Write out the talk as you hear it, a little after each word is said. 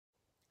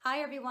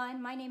Hi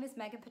everyone, my name is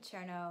Meghan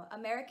Picerno,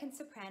 American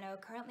soprano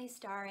currently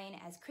starring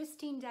as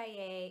Christine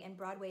Daae in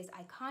Broadway's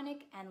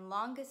iconic and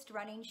longest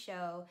running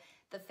show,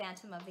 The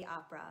Phantom of the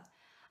Opera.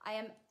 I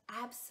am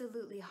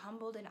absolutely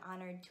humbled and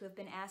honored to have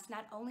been asked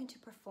not only to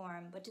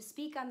perform, but to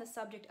speak on the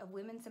subject of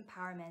women's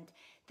empowerment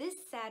this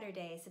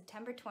Saturday,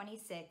 September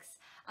 26th,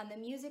 on the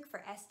Music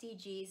for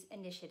SDGs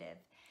initiative.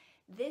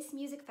 This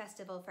music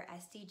festival for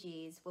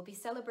SDGs will be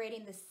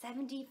celebrating the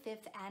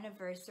 75th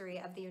anniversary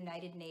of the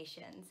United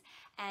Nations,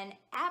 and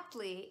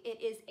aptly,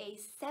 it is a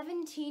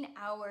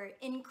 17-hour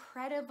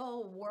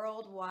incredible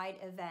worldwide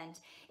event.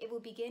 It will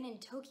begin in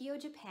Tokyo,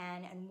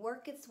 Japan, and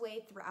work its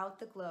way throughout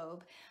the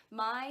globe.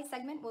 My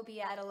segment will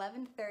be at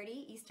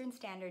 11:30 Eastern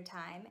Standard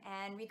Time,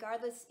 and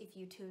regardless if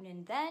you tune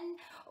in then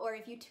or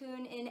if you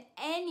tune in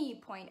any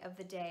point of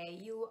the day,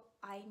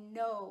 I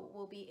know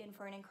will be in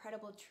for an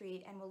incredible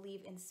treat and will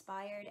leave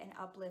inspired and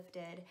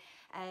uplifted,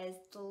 as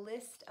the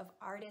list of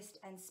artists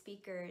and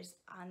speakers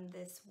on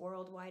this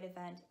worldwide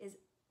event is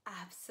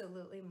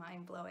absolutely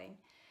mind-blowing.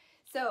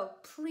 So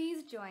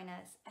please join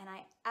us, and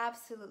I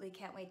absolutely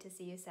can't wait to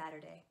see you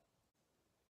Saturday.